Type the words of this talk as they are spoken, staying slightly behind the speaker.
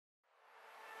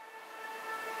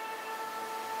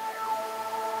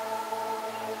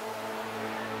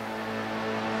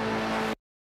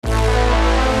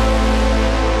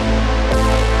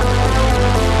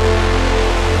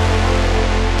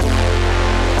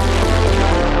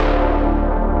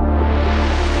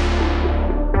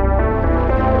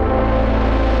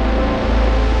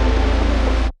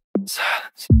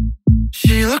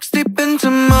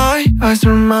Why's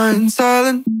her mind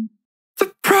silent? The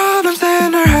problems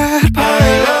in her head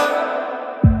pile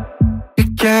up.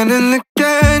 Again and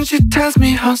again she tells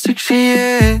me how sick she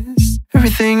is.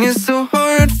 Everything is so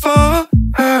hard for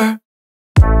her.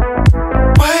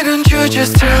 Why don't you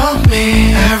just tell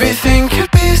me? Everything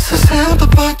could be so simple,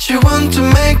 but you want to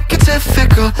make it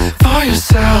difficult for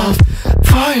yourself,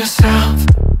 for yourself,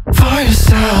 for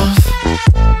yourself,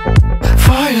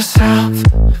 for yourself,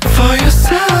 for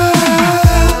yourself.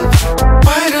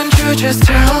 Why don't you just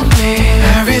tell me?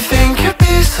 Everything could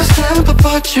be so simple,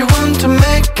 but you want to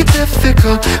make it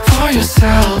difficult for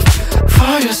yourself,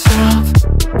 for yourself,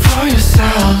 for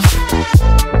yourself,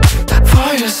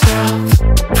 for yourself,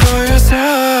 for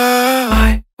yourself.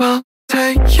 I will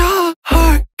take your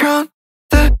heart, count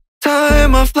the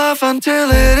time of love until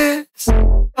it is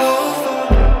over.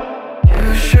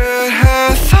 You should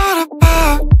have thought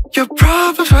about your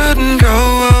problems wouldn't go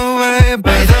away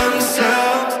by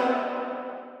themselves.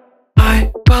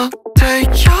 I will take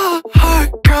your heart,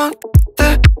 count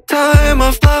the time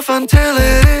of love until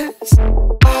it is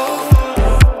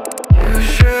over. You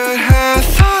should have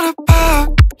thought about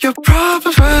your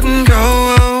problems wouldn't go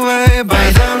away by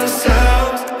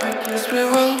themselves. I guess we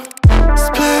will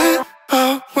split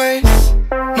our ways.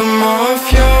 No more of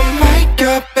your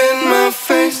makeup in my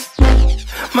face.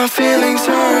 My feelings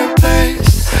are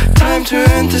replaced. Time to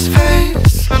end this phase.